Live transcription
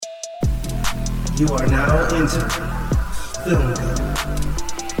You are now entering Film Code.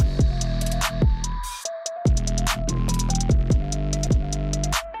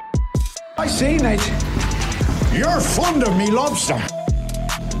 I seen it. You're fond of me lobster.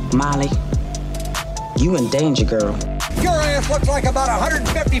 Molly, you in danger, girl. Your ass looks like about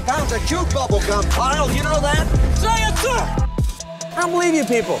 150 pounds of chew bubble gum, Kyle. You know that? Say it, sir! I don't believe you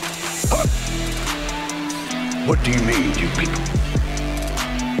people. What do you mean, you people?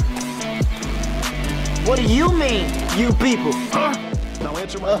 What do you mean, you people? Now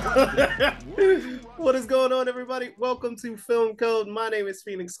answer my What is going on, everybody? Welcome to Film Code. My name is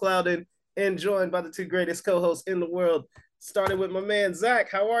Phoenix Clouden, and joined by the two greatest co-hosts in the world. Starting with my man, Zach.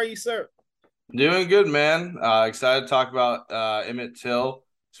 How are you, sir? Doing good, man. Excited to talk about Emmett Till.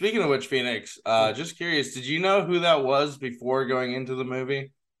 Speaking of which, Phoenix, just curious, did you know who that was before going into the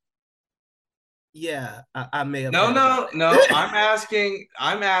movie? Yeah, I may have. No.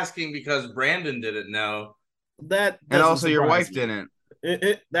 I'm asking because Brandon didn't know. That and also your wife me. didn't.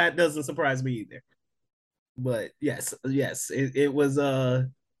 That doesn't surprise me either. But yes, it was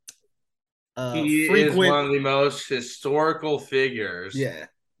he frequent. Is one of the most historical figures. Yeah.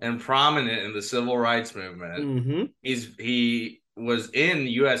 And prominent in the civil rights movement. Mm-hmm. He was in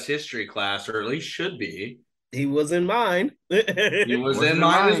U.S. history class, or at least should be. He was in mine. He was in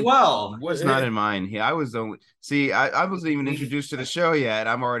mine as well. Was not in mine. I was only I wasn't even introduced to the show yet.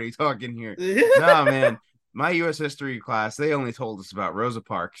 I'm already talking here. No, man. My U.S. history class, they only told us about Rosa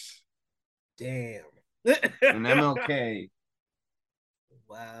Parks. Damn. And MLK.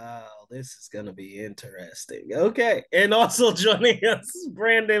 Wow, this is gonna be interesting. Okay, and also joining us,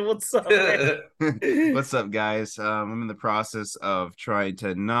 Brandon. What's up, man? What's up, guys? I'm in the process of trying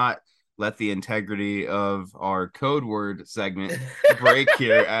to not let the integrity of our code word segment break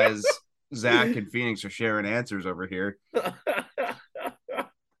here, as Zach and Phoenix are sharing answers over here. But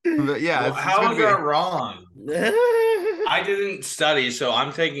yeah, well, how is that wrong? I didn't study, so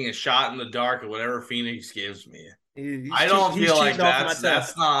I'm taking a shot in the dark at whatever Phoenix gives me. I don't feel like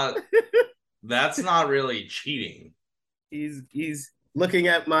that's not really cheating. He's looking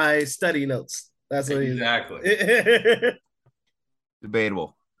at my study notes. That's what exactly.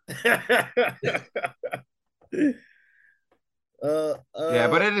 Debatable. Yeah,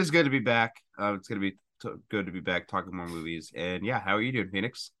 but it is good to be back. It's gonna be good to be back talking more movies. And yeah, how are you doing,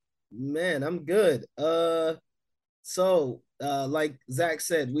 Phoenix? Man, I'm good. So, like Zach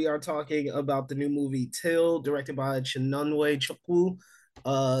said, we are talking about the new movie Till, directed by Chinonwe Chukwu,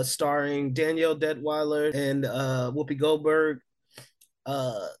 starring Danielle Detweiler and Whoopi Goldberg.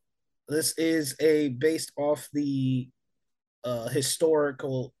 This is based off the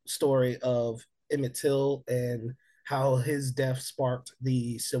historical story of Emmett Till and how his death sparked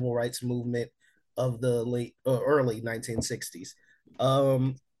the civil rights movement of the early 1960s.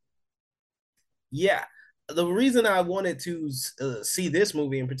 Yeah. The reason I wanted to see this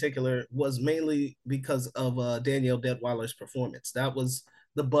movie in particular was mainly because of Danielle Detweiler's performance. That was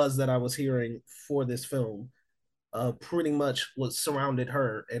the buzz that I was hearing for this film. Pretty much what surrounded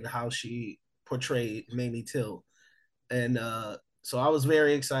her and how she portrayed Mamie Till, and so I was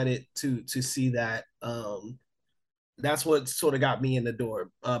very excited to see that. That's what sort of got me in the door.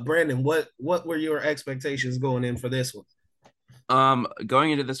 Brandon, what were your expectations going in for this one?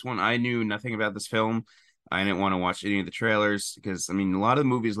 Going into this one, I knew nothing about this film. I didn't want to watch any of the trailers because, I mean, a lot of the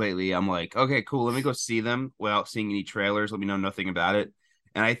movies lately, I'm like, okay, cool, let me go see them without seeing any trailers. Let me know nothing about it.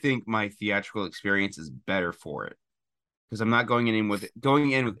 And I think my theatrical experience is better for it because I'm not going in with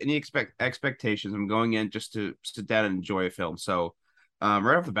any expectations. I'm going in just to sit down and enjoy a film. So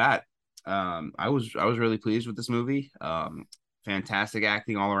right off the bat, I was really pleased with this movie. Fantastic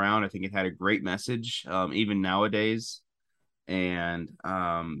acting all around. I think it had a great message, even nowadays. And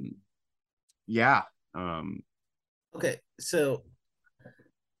yeah. Okay, so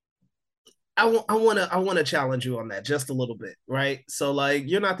I want to challenge you on that just a little bit, right? So like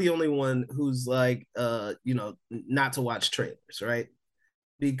you're not the only one who's like not to watch trailers, right?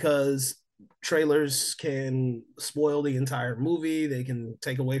 Because trailers can spoil the entire movie, they can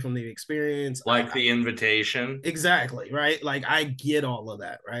take away from the experience. Like The Invitation. Exactly, right? Like I get all of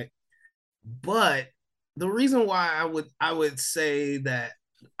that, right? But the reason why I would say that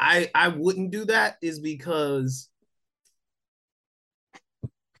I wouldn't do that is because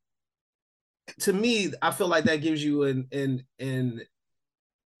to me, I feel like that gives you an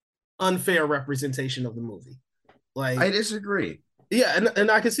unfair representation of the movie. Like I disagree. Yeah, and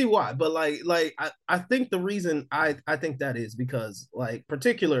I can see why, but I think the reason I think that is because like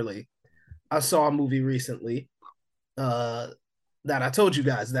particularly I saw a movie recently that I told you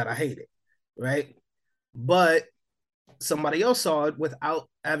guys that I hated, right? But somebody else saw it without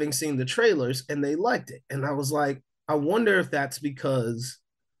having seen the trailers and they liked it. And I was like, I wonder if that's because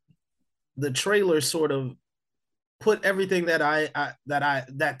the trailer sort of put everything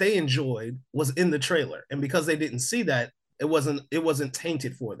that they enjoyed was in the trailer, and because they didn't see that, it wasn't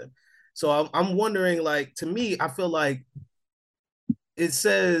tainted for them. So I'm wondering, like, to me, I feel like it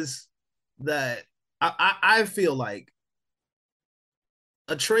says that I feel like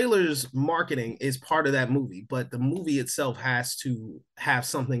a trailer's marketing is part of that movie, but the movie itself has to have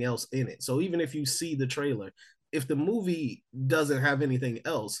something else in it. So even if you see the trailer, if the movie doesn't have anything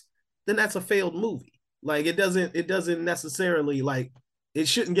else, then that's a failed movie. Like it doesn't necessarily, like, it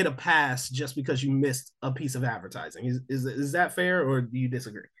shouldn't get a pass just because you missed a piece of advertising. Is that fair, or do you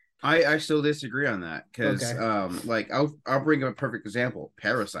disagree? I still disagree on that because Okay. like I'll bring up a perfect example,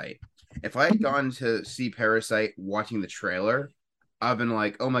 Parasite. If I had gone to see Parasite watching the trailer, I've been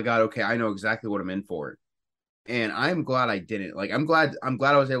like, oh my god, okay, I know exactly what I'm in for. And I'm glad I didn't. Like I'm glad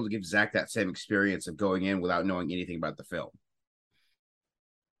I was able to give Zach that same experience of going in without knowing anything about the film.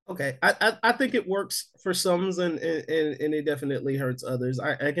 Okay, I think it works for some, and it definitely hurts others.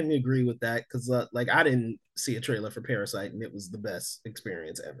 I can agree with that because like I didn't see a trailer for Parasite and it was the best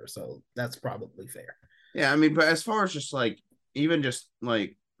experience ever, so that's probably fair. Yeah, I mean, but as far as just like even just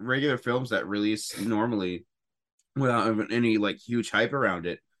like regular films that release normally without any like huge hype around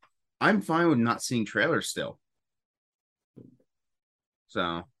it, I'm fine with not seeing trailers still.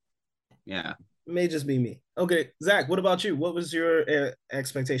 So yeah. It may just be me. Okay, Zach, what about you? What was your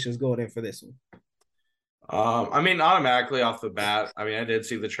expectations going in for this one? I mean, automatically off the bat, I mean, I did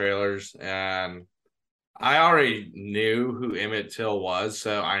see the trailers and I already knew who Emmett Till was,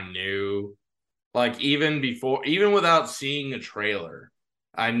 so I knew, like, even without seeing a trailer,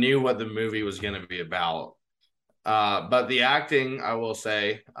 I knew what the movie was going to be about. But the acting, I will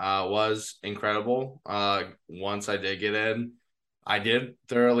say, was incredible. Once I did get in, I did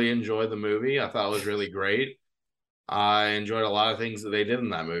thoroughly enjoy the movie. I thought it was really great. I enjoyed a lot of things that they did in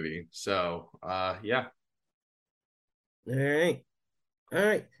that movie. So, yeah. All right, all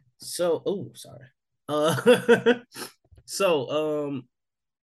right. So, oh, sorry. Uh, so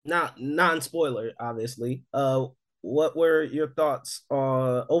not non spoiler, obviously. What were your thoughts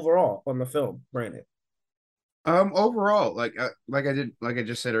overall on the film, Brandon? Overall, like I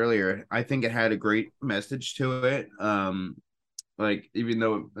just said earlier, I think it had a great message to it. Like even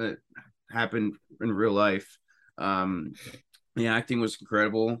though it happened in real life, um, the acting was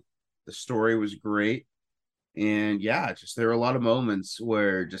incredible, the story was great, and yeah, just there were a lot of moments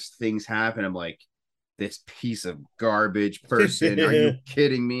where just things happen. I'm like, this piece of garbage person. Are you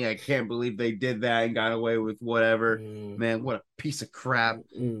kidding me? I can't believe they did that and got away with whatever. Man, what a piece of crap.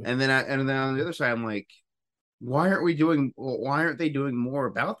 And then on the other side, I'm like, why aren't they doing more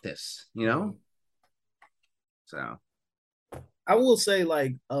about this? You know? So I will say,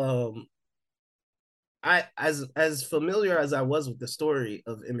 like, I as familiar as I was with the story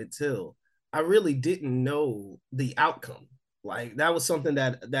of Emmett Till, I really didn't know the outcome. Like that was something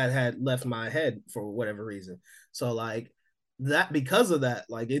that had left my head for whatever reason. So like that, because of that,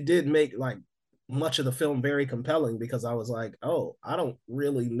 like it did make like much of the film very compelling because I was like, oh, I don't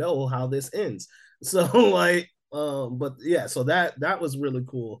really know how this ends. So like but yeah, so that was really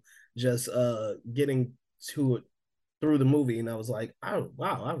cool, just getting to it through the movie, and I was like, oh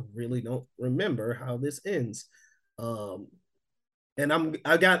wow, I really don't remember how this ends. Um, and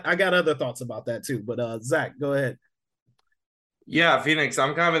I got other thoughts about that too. But Zach, go ahead. Yeah, Phoenix,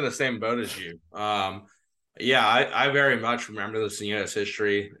 I'm kind of in the same boat as you. Yeah, I very much remember this in U.S.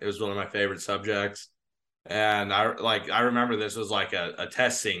 history. It was one of my favorite subjects. And I remember this was like a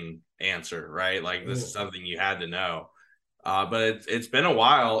testing answer, right? Like this is something you had to know. But it's been a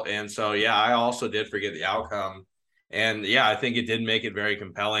while. And so, yeah, I also did forget the outcome. And yeah, I think it did make it very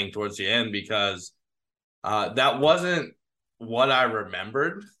compelling towards the end because that wasn't what I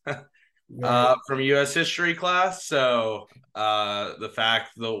remembered Right. from U.S. history class. So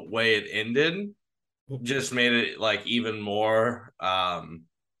the way it ended just made it like even more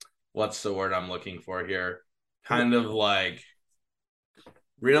what's the word I'm looking for here? Kind of like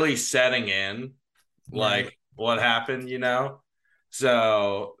really setting in Right. like what happened, you know?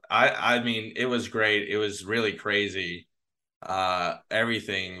 So I mean it was great. It was really crazy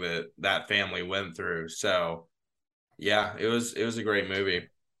everything that family went through. So yeah, it was a great movie.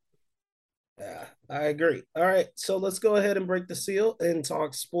 Yeah, I agree. All right, so let's go ahead and break the seal and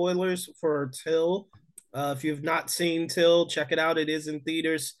talk spoilers for Till. If you've not seen Till, check it out. It is in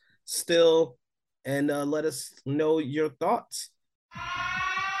theaters still, and let us know your thoughts.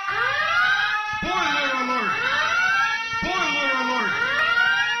 Spoiler alert! Spoiler alert!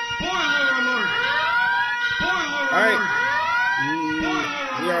 Spoiler alert! Spoiler All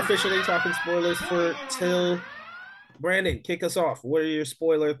right. We are officially talking spoilers for Till. Brandon, kick us off. What are your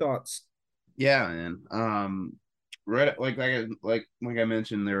spoiler thoughts? Yeah, man. Right, like I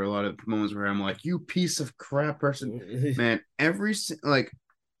mentioned, there are a lot of moments where I'm like, "You piece of crap person." Man, like,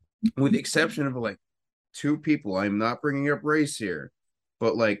 with the exception of like two people, I'm not bringing up race here,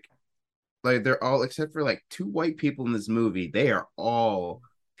 but like they're all, except for like two white people in this movie, they are all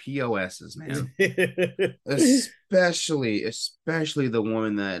POSs, man. especially the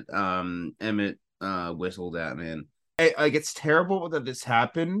woman that Emmett whistled at, man. Like, it's terrible that this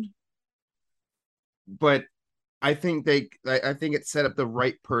happened, but I think it set up the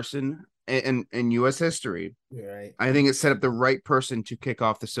right person in U.S. history. Right. I think it set up the right person to kick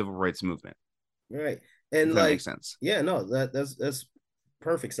off the civil rights movement. Right. And if that makes sense. Yeah, no, that's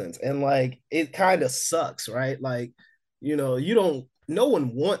perfect sense. And like, it kind of sucks, right? Like, no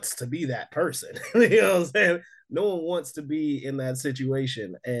one wants to be that person. You know what I'm saying? No one wants to be in that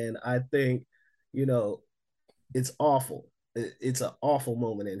situation. And I think, it's awful. It's an awful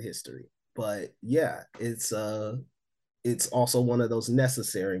moment in history. But yeah, it's also one of those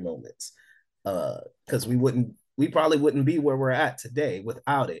necessary moments. Because we probably wouldn't be where we're at today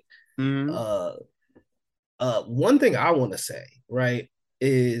without it. Mm-hmm. One thing I want to say, right,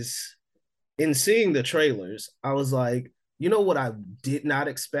 is in seeing the trailers, I was like, you know what I did not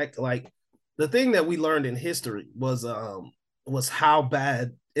expect? Like, the thing that we learned in history was how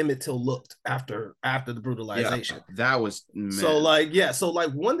bad Emmett Till looked after the brutalization. Yeah, that was, man. So like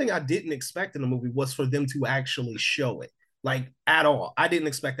one thing I didn't expect in the movie was for them to actually show it, like, at all. I didn't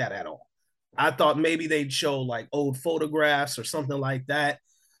expect that at all. I thought maybe they'd show like old photographs or something like that.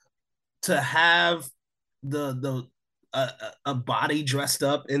 To have a body dressed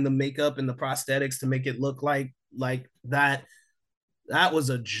up in the makeup and the prosthetics to make it look like that was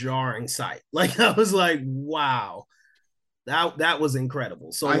a jarring sight. Like, I was like, wow, that was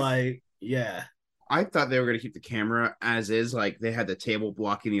incredible. So yeah, I thought they were going to keep the camera as is, like they had the table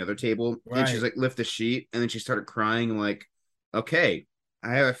blocking the other table, right. And she's like, lift the sheet, and then she started crying. I'm like, okay,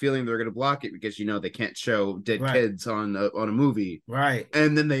 I have a feeling they're going to block it because they can't show dead kids on a movie, right?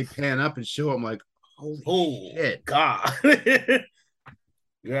 And then they pan up and show them, like, holy shit, God.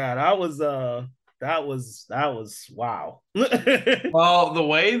 Yeah, that was wow. Well, the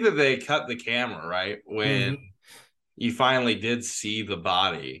way that they cut the camera, right, when you finally did see the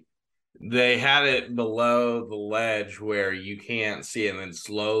body, they had it below the ledge where you can't see it, and then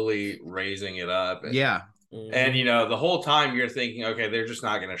slowly raising it up. And, and the whole time you're thinking, okay, they're just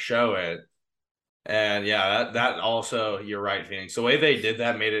not going to show it. And yeah, that also, you're right, Phoenix. The way they did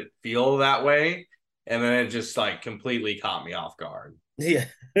that made it feel that way, and then it just like completely caught me off guard. Yeah.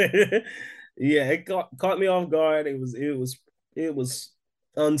 Yeah, it caught me off guard. It was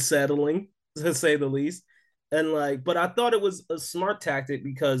unsettling, to say the least. And like, but I thought it was a smart tactic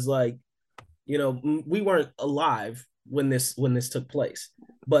because, like, we weren't alive when this took place,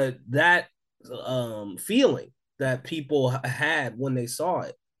 but that feeling that people had when they saw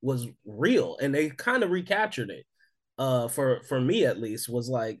it was real, and they kind of recaptured it. For me at least, was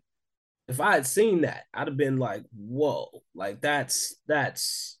like, if I had seen that, I'd have been like, whoa, like that's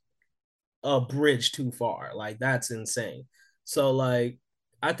a bridge too far. Like, that's insane. So like,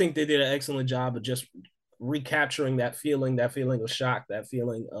 I think they did an excellent job of just recapturing that feeling of shock, that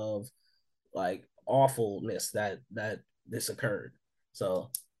feeling of like awfulness that this occurred.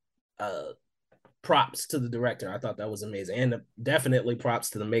 So props to the director. I thought that was amazing. And definitely props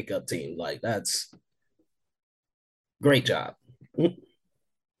to the makeup team. Like, that's great job.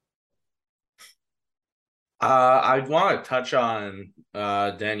 I want to touch on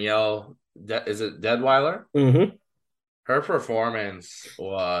Danielle. Is it Deadweiler? Mm-hmm. Her performance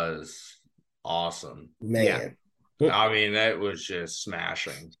was awesome, man. Yeah. I mean, it was just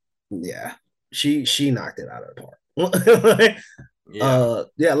smashing. Yeah, she knocked it out of the park.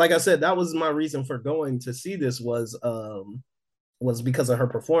 Yeah, like I said, that was my reason for going to see this was because of her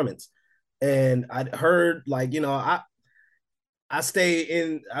performance. And I'd heard, like, I stay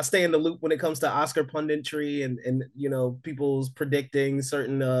in the loop when it comes to Oscar punditry and people's predicting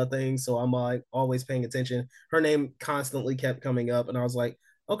certain things. So I'm like always paying attention. Her name constantly kept coming up, and I was like,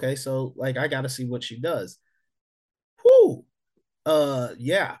 okay, so like, I got to see what she does. Whoo,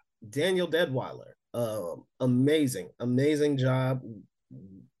 yeah, Daniel Deadweiler, amazing job.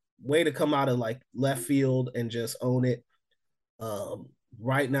 Way to come out of like left field and just own it.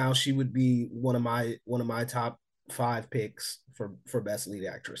 Right now, she would be one of my top 5 picks for best lead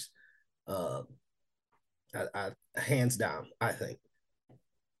actress. I hands down, I think.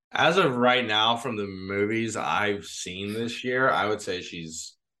 As of right now, from the movies I've seen this year, I would say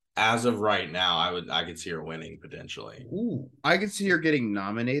she's as of right now, I could see her winning potentially. Ooh. I could see her getting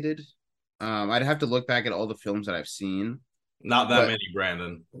nominated. I'd have to look back at all the films that I've seen. Not that many,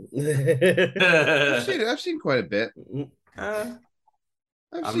 Brandon. I've seen quite a bit. I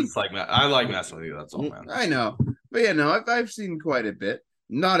like messing with you. That's all, man. I know, but yeah, no, I've seen quite a bit.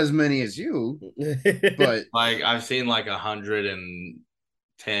 Not as many as you, but like I've seen like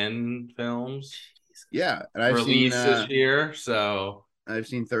 110 films. Yeah, and I've released seen this year, so I've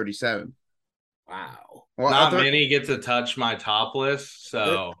seen 37. Wow. Well, not many get to touch my top list,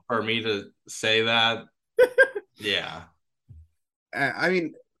 so for me to say that, yeah. I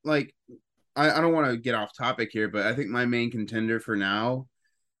mean, like, I don't want to get off topic here, but I think my main contender for now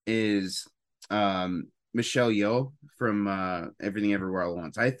is Michelle Yeoh from Everything Everywhere All at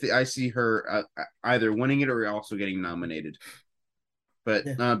Once. I see her either winning it or also getting nominated. But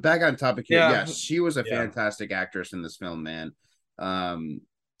back on topic here, yes, she was a fantastic actress in this film, man.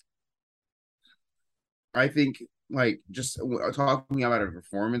 I think, like, just talking about her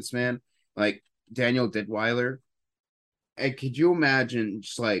performance, man, like Daniel Didweiler, could you imagine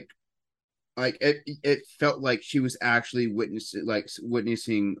just like it felt like she was actually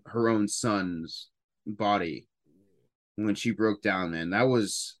witnessing her own son's body when she broke down, man. That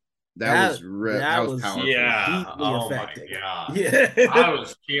was powerful. Yeah. Oh affecting. My god. Yeah. I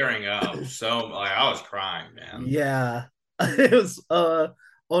was tearing up. So I was crying, man. Yeah. It was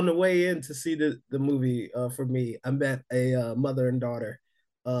on the way in to see the movie for me. I met a mother and daughter.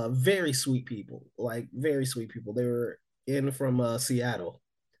 Very sweet people. Like very sweet people. They were in from Seattle.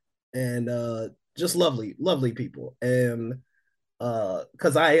 And just lovely people. And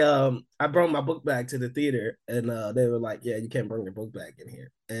because I brought my book bag to the theater, and they were like, yeah, you can't bring your book bag in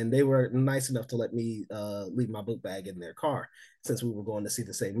here. And they were nice enough to let me leave my book bag in their car since we were going to see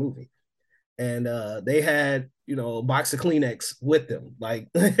the same movie. And they had, a box of Kleenex with them, like,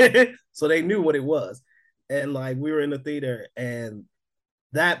 so they knew what it was. And like we were in the theater, and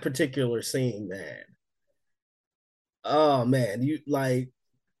that particular scene, man, oh man, you like,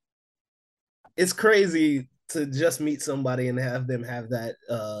 it's crazy to just meet somebody and have them have that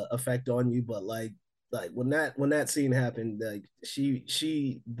effect on you, but like when that scene happened, like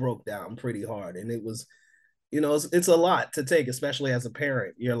she broke down pretty hard, and it was, it's a lot to take, especially as a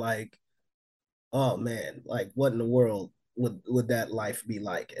parent. You're like, oh man, like what in the world would that life be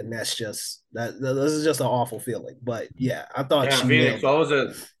like? And that's just this is just an awful feeling. But yeah, I thought she Phoenix,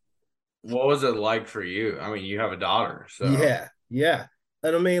 what was it like for you? I mean, you have a daughter, so yeah.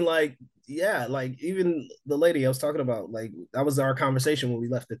 And I mean, like, yeah, like even the lady I was talking about, like that was our conversation when we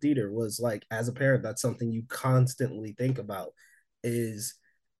left the theater, was like, as a parent, that's something you constantly think about, is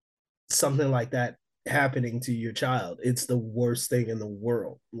something like that happening to your child. It's the worst thing in the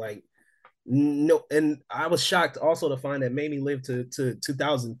world. Like, no, and I was shocked also to find that Mamie lived to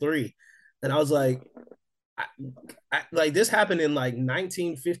 2003. And I was like, like this happened in like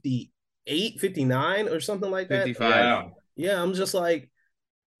 1958, 59 or something like that. 55. Yeah, I'm just like,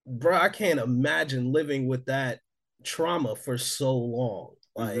 bro, I can't imagine living with that trauma for so long.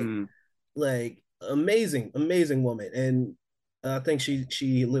 Like amazing woman. And I think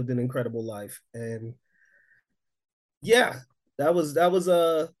she lived an incredible life. And yeah, that was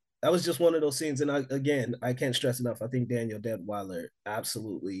just one of those scenes. And I can't stress enough, I think Daniel Didweiler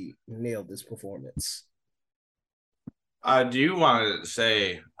absolutely nailed this performance. I do want to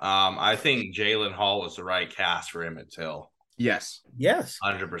say, I think Jalen Hall was the right cast for Emmett Till. Yes.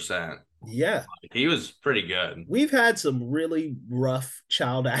 100%. Yeah. He was pretty good. We've had some really rough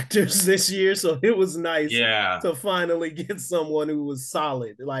child actors this year, so it was nice to finally get someone who was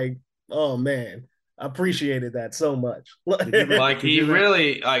solid. Like, oh man, I appreciated that so much. He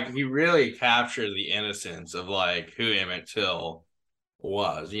really captured the innocence of like who Emmett Till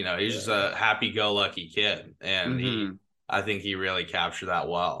was. He's just a happy-go-lucky kid, and I think he really captured that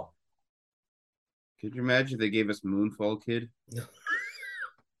well. Could you imagine if they gave us Moonfall Kid?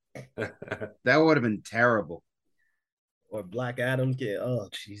 That would have been terrible. Or Black Adam Kid. Oh,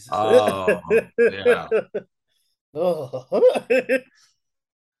 Jesus. Oh, yeah. Oh.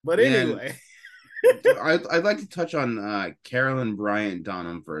 But anyway. I'd like to touch on Carolyn Bryant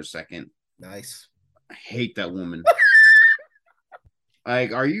Dunham for a second. Nice. I hate that woman.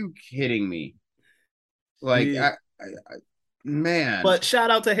 Like, are you kidding me? Like, yeah. Man. But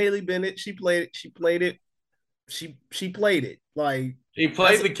shout out to Haley Bennett. She played it. She played it. Like, she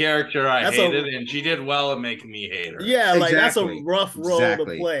played the character I hated, and she did well at making me hate her. Yeah, like that's a rough role to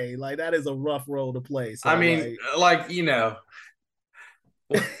play. Like that is a rough role to play. So, I mean,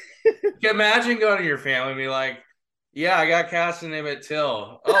 imagine going to your family and be like, "Yeah, I got cast in Emmett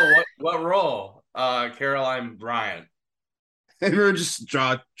Till. Oh, what role? Caroline Bryant. Everyone just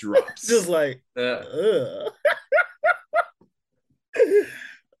jaw drops. Just like,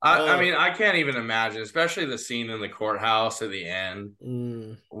 I mean, I can't even imagine, especially the scene in the courthouse at the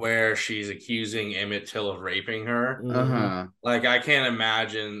end where she's accusing Emmett Till of raping her. Like, I can't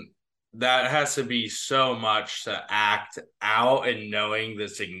imagine. That has to be so much to act out and knowing the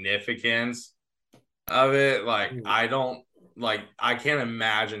significance of it. Like, I can't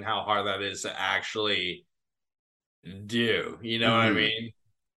imagine how hard that is to actually do. You know what I mean?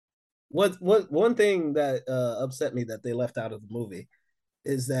 What one thing that upset me that they left out of the movie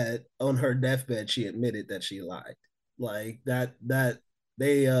is that on her deathbed she admitted that she lied. Like that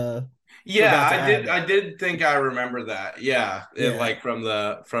they I did think I remember that. Yeah. Like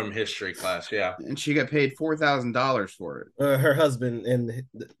from history class. Yeah. And she got paid $4,000 for it. Her husband and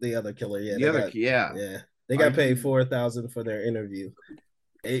the other killer. They got paid $4,000 for their interview,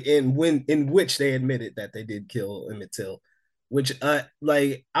 in which they admitted that they did kill Emmett Till. Which I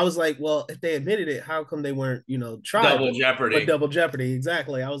was like, well, if they admitted it, how come they weren't, tried? Double jeopardy. But double jeopardy,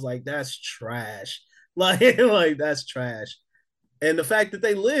 exactly. I was like, that's trash. Like that's trash. And the fact that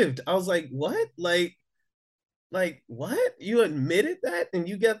they lived, I was like, what? Like what? You admitted that and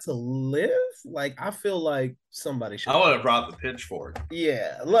you get to live? Like, I feel like somebody should. I would have brought the pitchfork.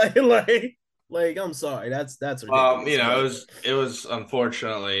 Yeah, like I'm sorry. That's ridiculous. It was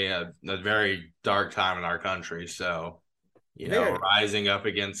unfortunately a very dark time in our country. So, rising up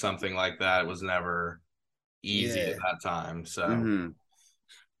against something like that was never easy at that time. So,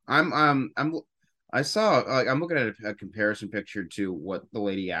 I'm looking at a comparison picture to what the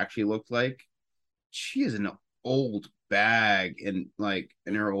lady actually looked like. She is an old bag in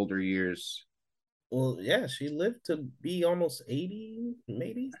her older years. Well, yeah, she lived to be almost 80,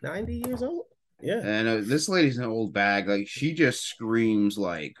 maybe 90 years old. Yeah. And this lady's an old bag. Like, she just screams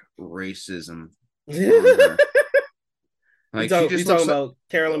like racism. Like, you talking about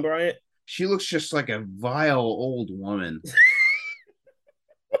Carolyn Bryant? She looks just like a vile old woman.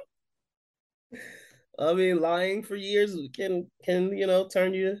 I mean, lying for years can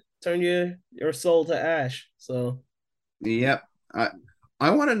turn your soul to ash. So, yep. I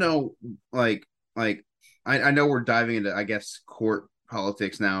want to know, I know we're diving into, I guess, court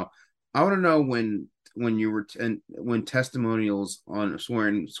politics now. I want to know when you were when testimonials on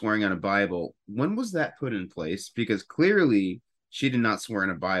swearing on a Bible, when was that put in place? Because clearly she did not swear in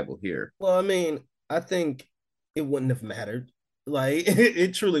a Bible here. Well, I mean, I think it wouldn't have mattered. Like,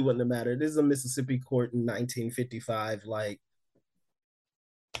 it truly wouldn't have mattered. This is a Mississippi court in 1955. Like,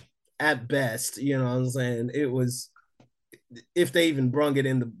 at best, you know what I'm saying? It was, if they even brung it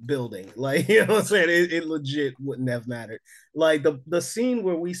in the building, like, you know what I'm saying? It legit wouldn't have mattered. Like, the scene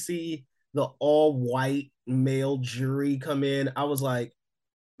where we see the all white male jury come in, I was like,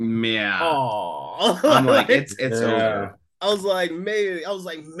 yeah. Oh, I'm like, it's over. I was like,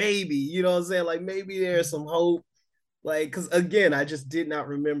 maybe, you know what I'm saying? Like, maybe there's some hope. Like, because again, I just did not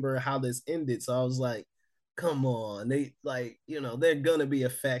remember how this ended. So I was like, come on. They, like, they're gonna be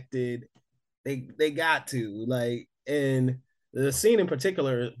affected. They got to, like, and the scene in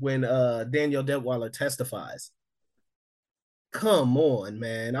particular when Danielle Detweiler testifies. Come on,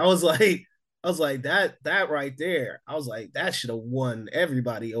 man. I was like that right there. I was like, that should have won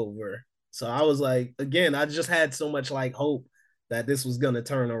everybody over. So I was like, again, I just had so much like hope that this was gonna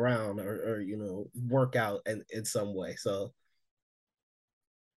turn around or work out in some way. So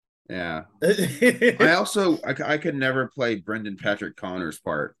yeah. I could never play Brendan Patrick Connor's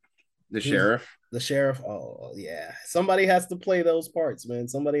part, the sheriff. The sheriff. Oh yeah, somebody has to play those parts, man.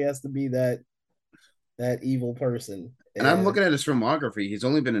 Somebody has to be that evil person. And I'm looking at his filmography. He's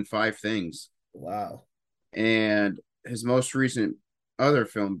only been in 5 things. Wow. And his most recent other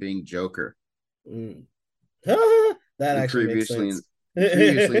film being Joker. That actually previously makes sense.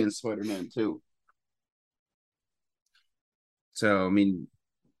 Previously in Spider-Man 2. So I mean,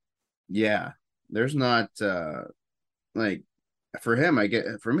 yeah, there's not like for him.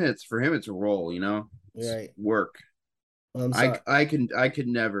 It's a role, it's right? Work. I could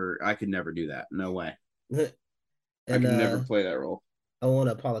never do that. No way. I could never play that role. I want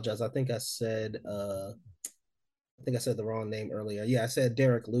to apologize. I think I said the wrong name earlier. Yeah, I said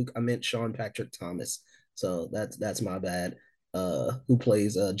Derek Luke. I meant Sean Patrick Thomas. So that's my bad. Who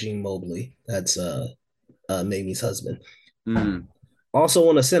plays Gene Mobley? That's Mamie's husband. Also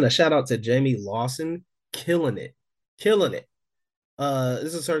want to send a shout out to Jamie Lawson, killing it.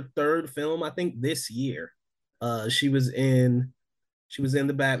 This is her 3rd film, I think, this year. She was in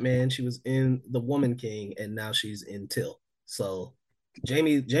The Batman, she was in The Woman King, and now she's in Till. So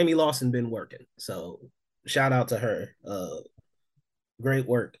Jamie Lawson been working. So shout out to her. Great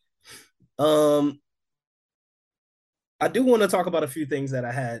work. I do want to talk about a few things that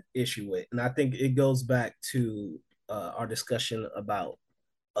I had issue with, and I think it goes back to our discussion about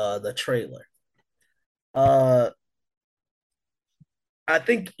the trailer. Uh, I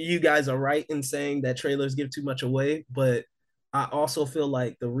think you guys are right in saying that trailers give too much away, but I also feel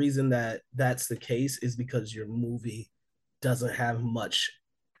like the reason that that's the case is because your movie doesn't have much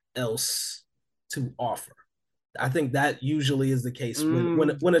else to offer. I think that usually is the case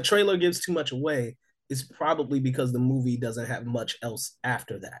when a trailer gives too much away. It's probably because the movie doesn't have much else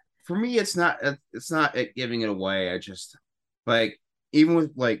after that. For me, it's not giving it away. I just like, even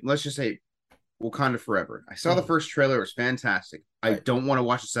with, like, let's just say Wakanda Forever. I saw the first trailer; it was fantastic. Right. I don't want to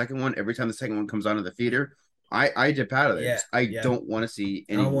watch the second one. Every time the second one comes out of the theater, I dip out of there. Yeah, I don't want to see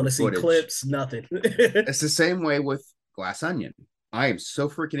any. I don't want to see clips, nothing. It's the same way with Glass Onion. I am so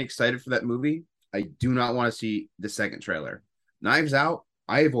freaking excited for that movie. I do not want to see the second trailer. Knives Out,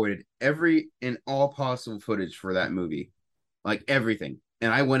 I avoided every and all possible footage for that movie, like everything.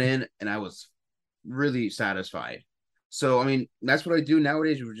 And I went in and I was really satisfied. So, I mean, that's what I do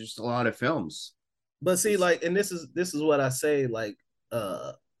nowadays with just a lot of films. But see, like, and this is what I say, like,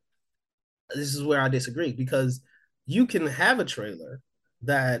 this is where I disagree, because you can have a trailer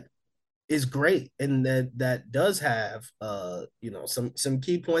that is great and that does have some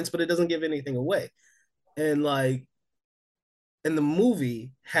key points, but it doesn't give anything away. And like, and the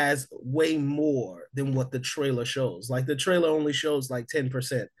movie has way more than what the trailer shows. Like, the trailer only shows like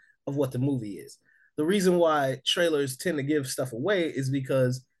 10% of what the movie is. The reason why trailers tend to give stuff away is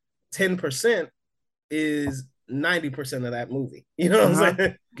because 10% is 90% of that movie. You know what I'm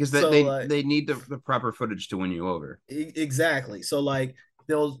saying? Because they need the proper footage to win you over. Exactly. So like,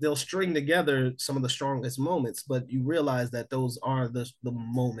 they'll string together some of the strongest moments, but you realize that those are the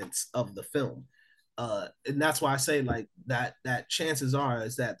moments of the film. And that's why I say, like, that chances are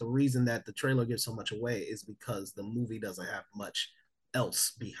is that the reason that the trailer gives so much away is because the movie doesn't have much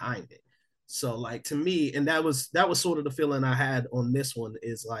else behind it. So like, to me, and that was sort of the feeling I had on this one,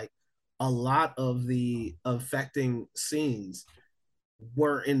 is like, a lot of the affecting scenes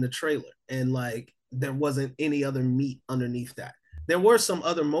were in the trailer, and like, there wasn't any other meat underneath that. There were some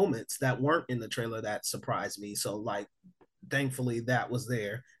other moments that weren't in the trailer that surprised me. So like, thankfully that was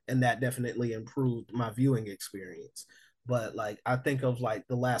there, and that definitely improved my viewing experience. But like, I think of like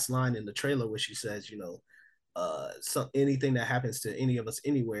the last line in the trailer where she says, so anything that happens to any of us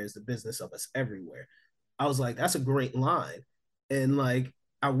anywhere is the business of us everywhere. I was like, that's a great line. And like,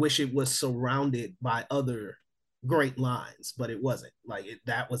 I wish it was surrounded by other great lines, but it wasn't. Like,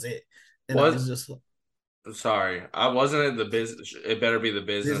 that was it. And I was just sorry, I wasn't in the business. It better be the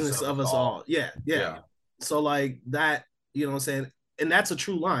business of us all. Yeah. So like that, you know what I'm saying? And that's a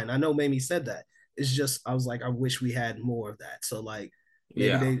true line. I know Mamie said that. It's just, I was like, I wish we had more of that. So like,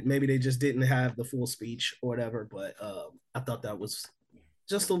 maybe they just didn't have the full speech or whatever. But I thought that was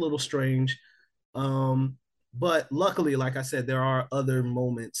just a little strange. But luckily, like I said, there are other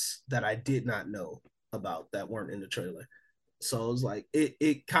moments that I did not know about that weren't in the trailer. So it was like,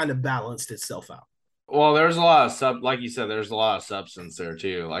 it kind of balanced itself out. Well, there's a lot of like you said, there's a lot of substance there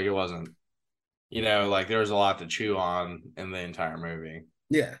too. Like, it wasn't, like, there was a lot to chew on in the entire movie.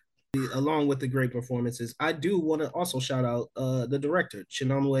 Yeah. Along with the great performances, I do want to also shout out the director,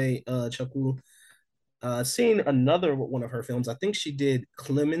 Chinonwe Chukwu. Seen another one of her films. I think she did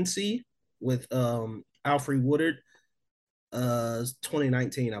Clemency with Alfre Woodard,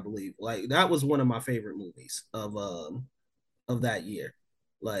 2019, I believe. Like, that was one of my favorite movies of that year.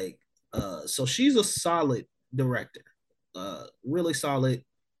 Like, so she's a solid director, really solid.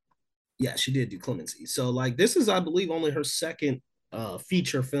 Yeah, she did do Clemency. So like, this is, I believe, only her second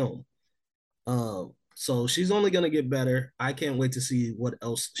feature film. So she's only gonna get better. I can't wait to see what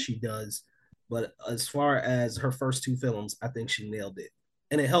else she does. But as far as her first two films, I think she nailed it.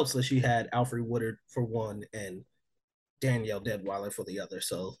 And it helps that she had Alfre Woodard for one and Danielle Deadwyler for the other.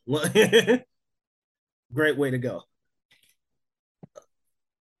 So great way to go.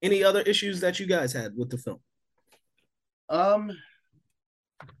 Any other issues that you guys had with the film?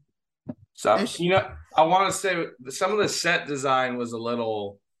 So, I want to say some of the set design was a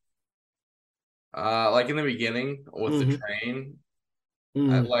little, like in the beginning with the train,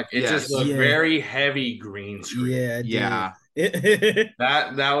 like it just looked very heavy green screen. Yeah.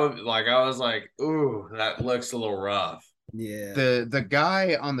 that was like, I was like, ooh, that looks a little rough. Yeah. The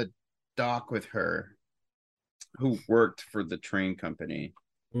guy on the dock with her, who worked for the train company,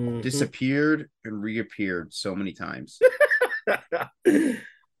 disappeared and reappeared so many times.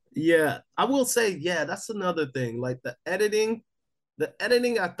 Yeah, I will say, that's another thing. Like, the editing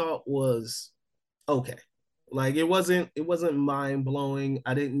I thought was okay. Like, it wasn't mind blowing.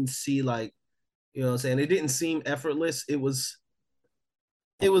 I didn't see like You know what I'm saying? It didn't seem effortless. It was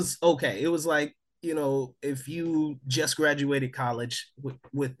okay. It was like, if you just graduated college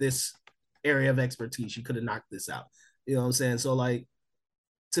with this area of expertise, you could have knocked this out. You know what I'm saying? So like,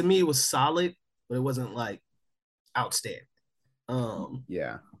 to me, it was solid, but it wasn't like outstanding.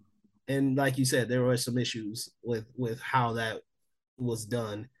 Yeah. And like you said, there were some issues with how that was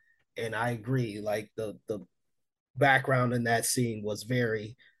done, and I agree. Like the background in that scene was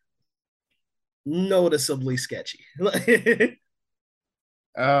very noticeably sketchy.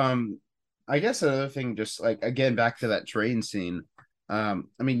 I guess another thing, just like again back to that train scene. I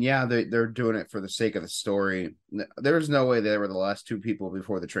mean, yeah, they're doing it for the sake of the story. There's no way they were the last two people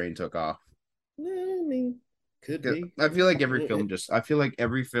before the train took off. I mean, could be. I feel like I feel like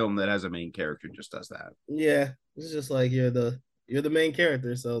every film that has a main character just does that. Yeah, it's just like you're the main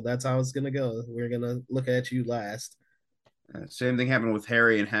character, so that's how it's gonna go. We're gonna look at you last. Same thing happened with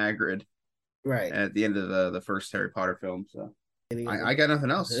Harry and Hagrid, Right. at the end of the first Harry Potter film. So I got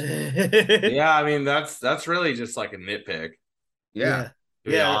nothing else. Yeah, I mean that's really just like a nitpick. Yeah.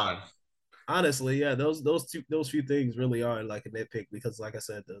 Yeah. Honestly, yeah, those few things really are like a nitpick because, like I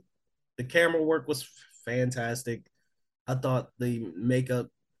said, the camera work was fantastic. I thought the makeup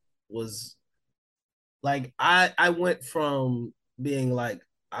was like I went from being like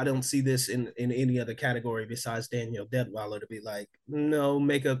I don't see this in any other category besides Daniel Deadweiler to be like, no,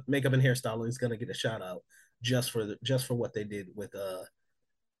 makeup and hairstyling is gonna get a shout out just for what they did with the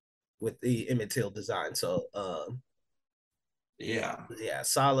Emmett Till design. So yeah,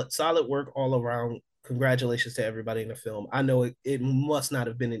 solid work all around. Congratulations to everybody in the film. I know it must not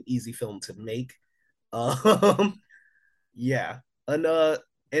have been an easy film to make. Yeah,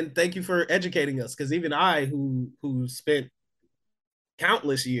 and thank you for educating us because even I, who spent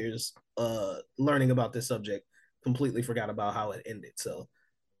countless years learning about this subject, completely forgot about how it ended. So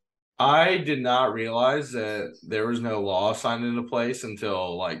I did not realize that there was no law signed into place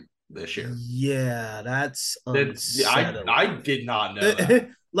until like this year. Yeah, that's I did not know that.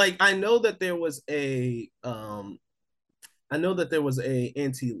 Like I know that there was a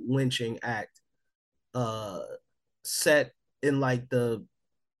anti-lynching act set in like the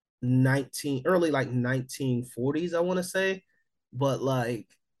early like 1940s, I want to say, but like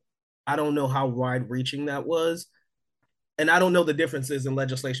I don't know how wide reaching that was, and I don't know the differences in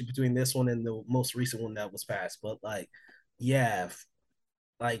legislation between this one and the most recent one that was passed, but like yeah,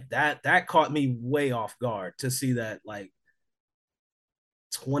 like that caught me way off guard to see that like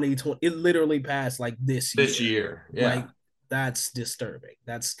 2020 it literally passed like this year. Yeah. Like that's disturbing.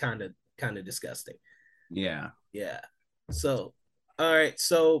 That's kind of disgusting. Yeah. So all right,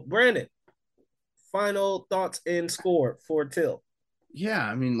 so Brandon, final thoughts and score for Till. Yeah,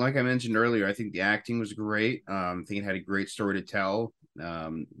 I mean, like I mentioned earlier, I think the acting was great. I think it had a great story to tell. I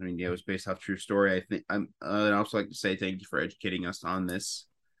mean, yeah, it was based off true story. I think I'd also like to say thank you for educating us on this.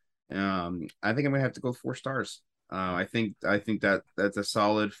 I think I'm gonna have to go 4 stars. I think that's a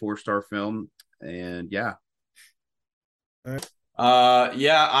solid 4-star film, and yeah. All right.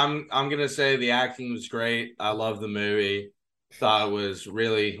 Yeah, I'm gonna say the acting was great. I love the movie. Thought it was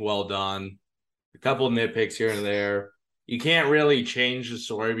really well done. A couple of nitpicks here and there. You can't really change the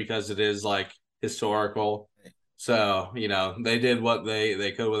story because it is like historical. So, they did what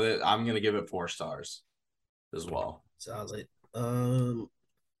they could with it. I'm gonna give it 4 stars as well. Solid. I'm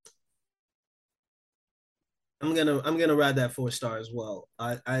gonna ride that 4 star as well.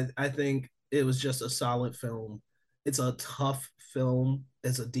 I think it was just a solid film. It's a tough film.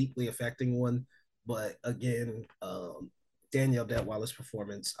 It's a deeply affecting one, but again, Danielle Detweiler's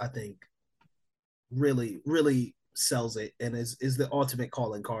performance, I think, really really sells it and is the ultimate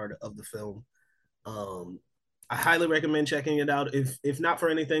calling card of the film. I highly recommend checking it out if not for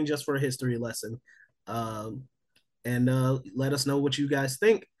anything, just for a history lesson. And let us know what you guys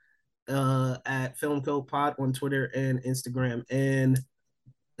think at Film Code Pod on Twitter and Instagram. And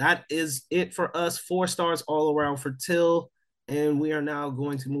that is it for us. 4 stars all around for Till. And we are now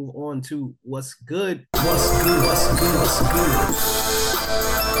going to move on to what's good. What's good? What's good? What's good?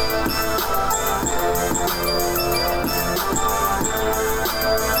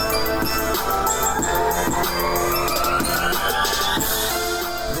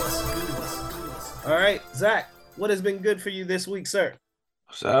 All right, Zach, what has been good for you this week, sir?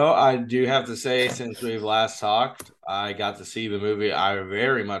 So I do have to say, since we've last talked, I got to see the movie I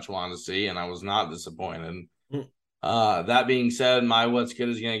very much wanted to see, and I was not disappointed. That being said, my what's good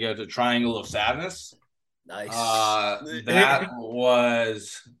is going to go to Triangle of Sadness. Nice. That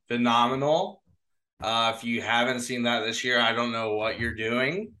was phenomenal. If you haven't seen that this year, I don't know what you're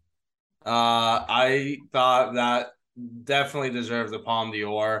doing. I thought that definitely deserved the Palme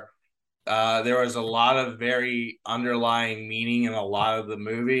d'Or. There was a lot of very underlying meaning in a lot of the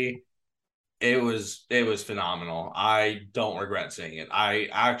movie. It was phenomenal. I don't regret seeing it. I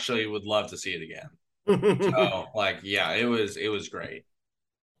actually would love to see it again. So, like, yeah, it was great.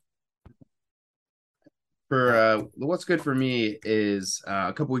 For what's good for me is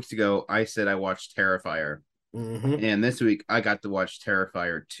a couple weeks ago I said I watched Terrifier, and this week I got to watch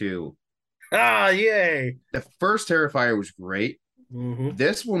Terrifier 2. Ah, yay! The first Terrifier was great.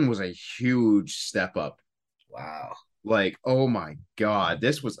 This one was a huge step up. Wow. Like, oh my god,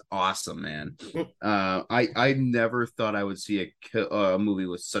 this was awesome, man. I never thought I would see a movie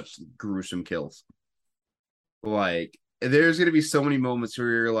with such gruesome kills. Like, there's gonna be so many moments where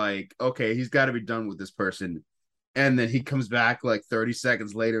you're like, okay, he's got to be done with this person, and then he comes back like 30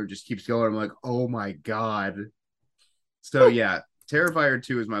 seconds later and just keeps going. I'm like, oh my god. So yeah, Terrifier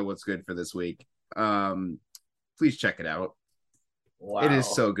 2 is my what's good for this week. Please check it out. Wow. It is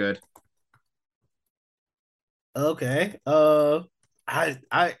so good. Okay. I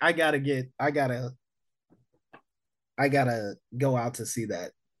gotta go out to see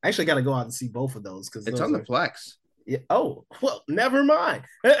that. I actually gotta go out and see both of those because it's on the Plex. Yeah. Oh, well, never mind.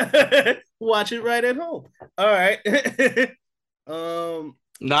 Watch it right at home. All right.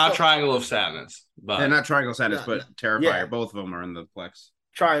 Not Triangle of Sadness, but not Triangle of Sadness, but Terrifier. Yeah. Both of them are in the Plex.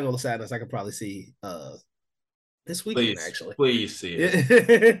 Triangle of Sadness, I could probably see this weekend. Actually, please see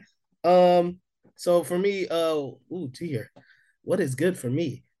it. So for me, dear, what is good for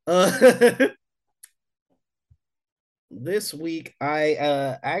me? This week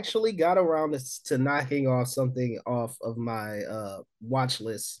I actually got around to knocking off something off of my watch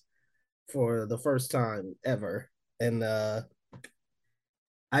list for the first time ever, and I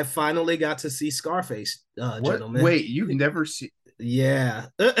finally got to see Scarface, gentlemen. Wait, you've never seen? Yeah,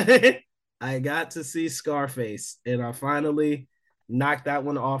 I got to see Scarface, and I finally knocked that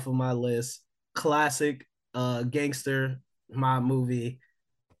one off of my list. Classic gangster mob movie.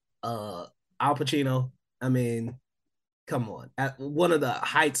 Al Pacino. I mean, come on, at one of the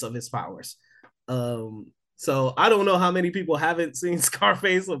heights of his powers. So I don't know how many people haven't seen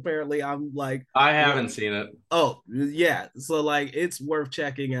Scarface. Apparently, I'm like, I haven't seen it. Oh, yeah. So like it's worth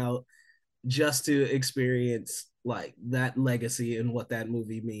checking out just to experience like that legacy and what that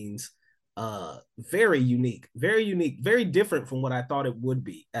movie means. Very unique, very different from what I thought it would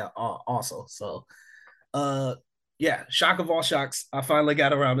be also. So yeah, shock of all shocks, I finally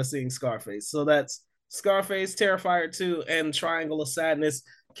got around to seeing Scarface. So that's Scarface, Terrifier 2, and Triangle of Sadness.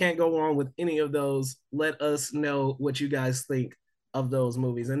 Can't go wrong with any of those. Let us know what you guys think of those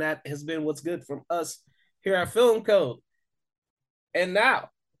movies. And that has been what's good from us here at Film Code. And now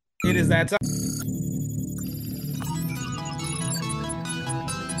it is that time.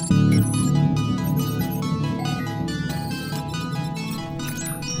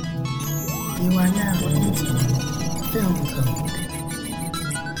 You are now entering Film Code.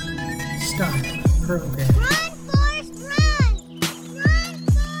 Start program. Run, Forrest, run! Run,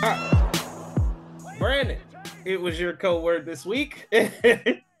 Forrest! Brandon, it was your code word this week.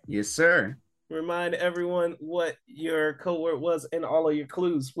 Yes, sir. Remind everyone what your code word was and all of your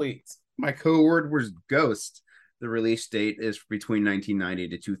clues, please. My code word was Ghost. The release date is between 1990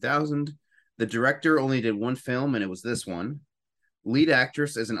 to 2000. The director only did one film, and it was this one. Lead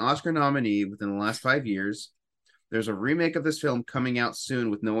actress is an Oscar nominee within the last 5 years. There's a remake of this film coming out soon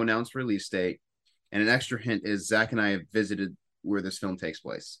with no announced release date. And an extra hint is Zach and I have visited where this film takes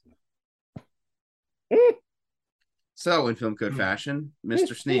place. So, in Film Code fashion,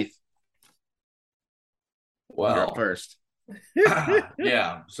 Mr. Sneath. Well, you're up first.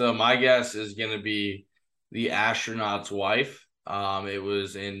 Yeah. So my guess is going to be The Astronaut's Wife. It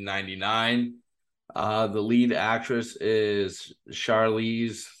was in 99. The lead actress is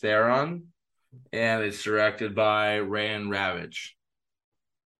Charlize Theron, and it's directed by Rayan Ravitch.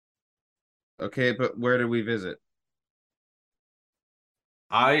 Okay, but where did we visit?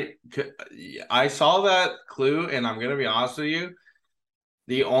 I saw that clue, and I'm gonna be honest with you.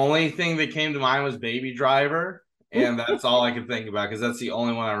 The only thing that came to mind was Baby Driver, and that's all I could think about because that's the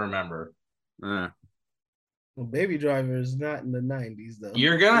only one I remember. Well, Baby Driver is not in the 90s, though.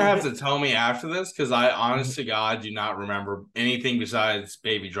 You're gonna have to tell me after this because I, honest to God, do not remember anything besides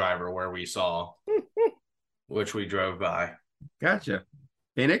Baby Driver where we saw, which we drove by. Gotcha.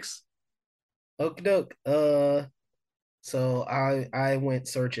 Phoenix? Okie doke. So I went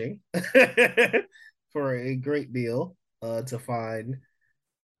searching for a great deal to find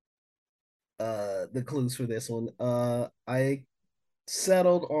the clues for this one. I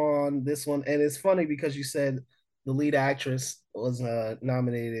settled on this one, and it's funny because you said the lead actress was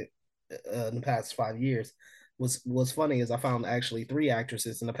nominated in the past 5 years. what's funny is I found actually 3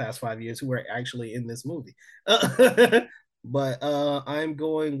 actresses in the past 5 years who were actually in this movie. But I'm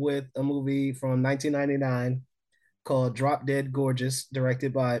going with a movie from 1999 called Drop Dead Gorgeous,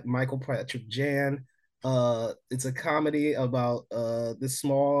 directed by Michael Patrick Jan. It's a comedy about this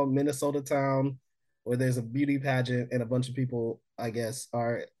small Minnesota town where there's a beauty pageant and a bunch of people, I guess,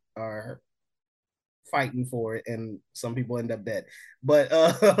 are fighting for it, and some people end up dead. But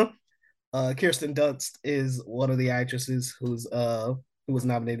Kirsten Dunst is one of the actresses who was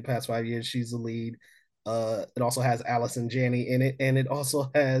nominated the past 5 years. She's the lead. It also has Allison Janney in it, and it also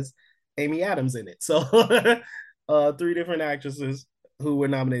has Amy Adams in it. So 3 different actresses who were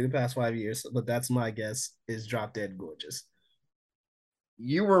nominated the past 5 years. But that's my guess is Drop Dead Gorgeous.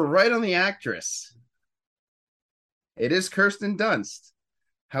 You were right on the actress. It is Kirsten Dunst.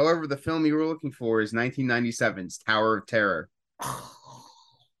 However, the film you were looking for is 1997's Tower of Terror.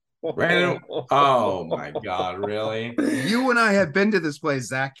 Brandon, oh my God, really? You and I have been to this place,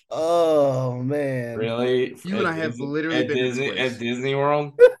 Zach. Oh man, really? You and I have literally been Disney, to this place. at Disney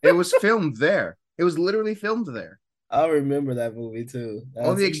World. It was filmed there. It was literally filmed there. I remember that movie too.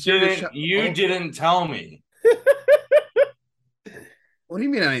 All the exterior you didn't tell me. What do you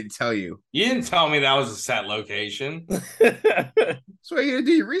mean I didn't tell you? You didn't tell me that was a set location. That's why you gotta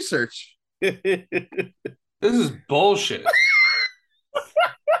do your research. This is bullshit.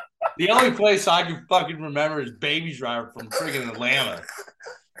 The only place I can fucking remember is Baby Driver from friggin' Atlanta.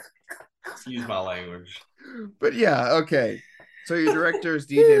 Excuse my language. But yeah, okay. So your director is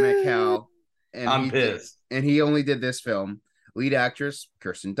DJ McCall. And I'm pissed. And he only did this film. Lead actress,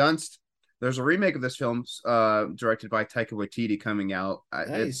 Kirsten Dunst. There's a remake of this film directed by Taika Waititi coming out. Nice.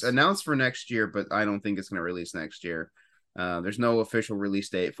 It's announced for next year, but I don't think it's going to release next year. There's no official release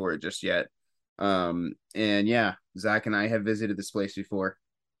date for it just yet. And yeah, Zach and I have visited this place before.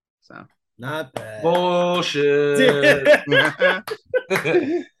 So not bad. Bullshit.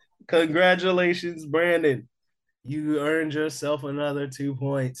 Congratulations, Brandon. You earned yourself another 2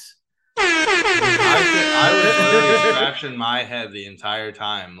 points. I was literally scratching my head the entire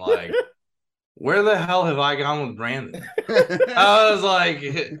time. Like, where the hell have I gone with Brandon? I was like,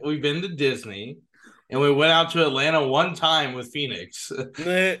 we've been to Disney. And we went out to Atlanta one time with Phoenix. That's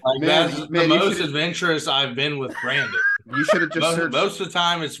the most adventurous I've been with Brandon. You should have just searched. Most of the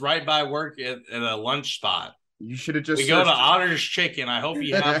time, it's right by work at a lunch spot. You should have just. We go to Otter's Chicken. I hope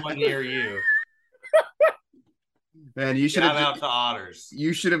you have one near you. Man, you should have. Shout out to Otters.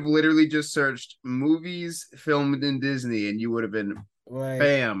 You should have literally just searched movies filmed in Disney, and you would have been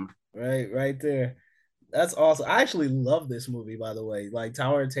bam. Right there. That's awesome. I actually love this movie, by the way. Like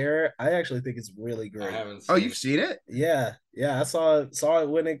Tower of Terror, I actually think it's really great. You've seen it? Yeah. I saw it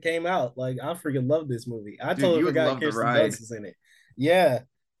when it came out. Like I freaking love this movie. I totally forgot Kirsten Dunst is in it. Yeah,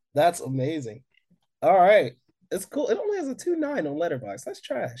 that's amazing. All right, it's cool. It only has a 2.9 on Letterboxd. That's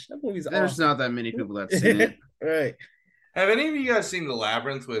trash. That movie's There's awesome. not that many people that have seen it. Right. Have any of you guys seen The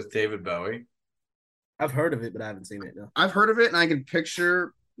Labyrinth with David Bowie? I've heard of it, but I haven't seen it. No. I've heard of it, and I can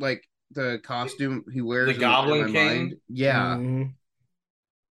picture like the costume he wears. The Goblin King? Mind. Yeah. Mm-hmm.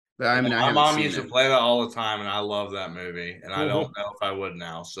 But I mean, my mom used to play that all the time, and I love that movie. And I don't know if I would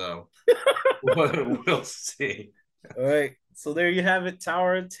now, so we'll see. All right. So there you have it.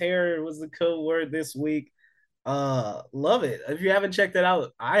 Tower of Terror was the code word this week. Love it. If you haven't checked it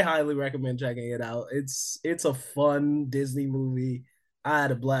out, I highly recommend checking it out. It's a fun Disney movie. I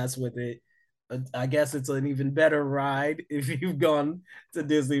had a blast with it. I guess it's an even better ride if you've gone to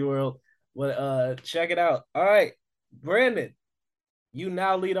Disney World. But check it out. All right, Brandon, you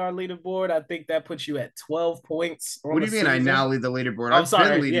now lead our leaderboard. I think that puts you at 12 points. What do you mean? I now lead the leaderboard? I'm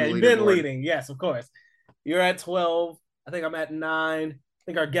sorry. You've been leading. Yes, of course. You're at 12. I think I'm at 9. I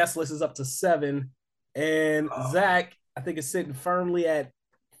think our guest list is up to 7. And Zach, I think, is sitting firmly at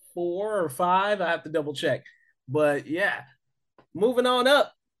 4 or 5. I have to double check. But yeah, moving on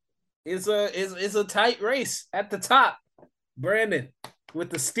up. It's a tight race at the top. Brandon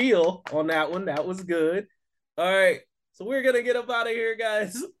with the steal on that one. That was good. All right. So we're going to get up out of here,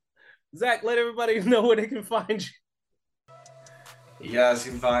 guys. Zach, let everybody know where they can find you. You guys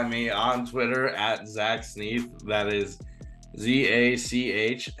can find me on Twitter at Zach Sneath. That is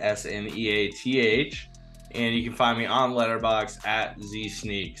ZACHSNEATH. And you can find me on Letterboxd at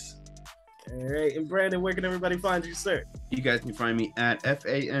ZSneaks. All right. And Brandon, where can everybody find you, sir? You guys can find me at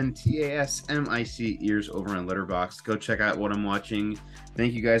FANTASMIC ears over on Letterboxd. Go check out what I'm watching.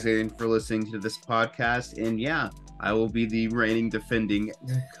 Thank you guys again for listening to this podcast. And yeah, I will be the reigning defending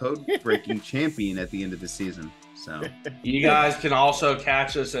code breaking champion at the end of the season. So you guys can also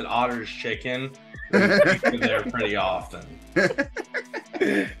catch us at Otter's Chicken. We're there pretty often.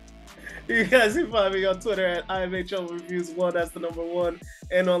 You guys can find me on Twitter at IMHOReviews1. That's the number 1.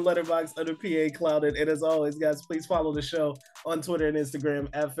 And on Letterboxd under PA Clouded. And as always, guys, please follow the show on Twitter and Instagram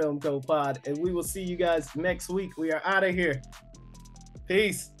at FilmCoPod. And we will see you guys next week. We are out of here.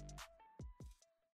 Peace.